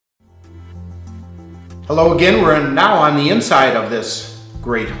Hello again, we're now on the inside of this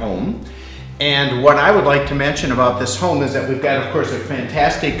great home. And what I would like to mention about this home is that we've got, of course, a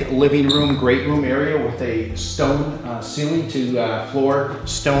fantastic living room, great room area with a stone ceiling to floor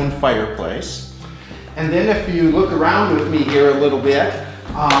stone fireplace. And then if you look around with me here a little bit,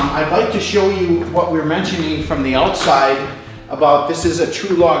 I'd like to show you what we were mentioning from the outside about this is a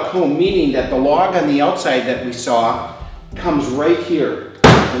true log home, meaning that the log on the outside that we saw comes right here.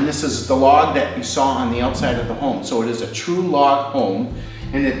 And this is the log that you saw on the outside of the home. So it is a true log home,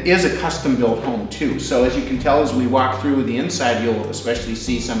 and it is a custom built home too. So as you can tell as we walk through the inside, you'll especially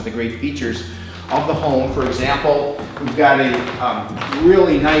see some of the great features of the home. For example, we've got a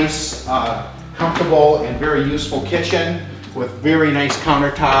really nice, comfortable and very useful kitchen with very nice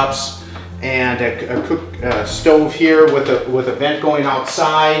countertops and a stove here with a vent going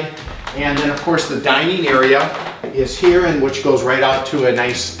outside. And then of course the dining area is here, and which goes right out to a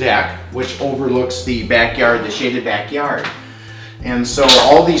nice deck which overlooks the backyard, the shaded backyard. And so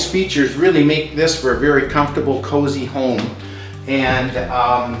all these features really make this for a very comfortable, cozy home. And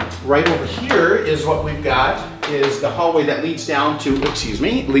right over here is what we've got is the hallway that leads down to,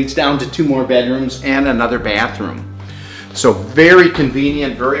 leads down to 2 more bedrooms and another bathroom. So very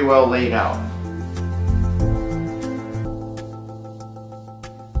convenient, very well laid out.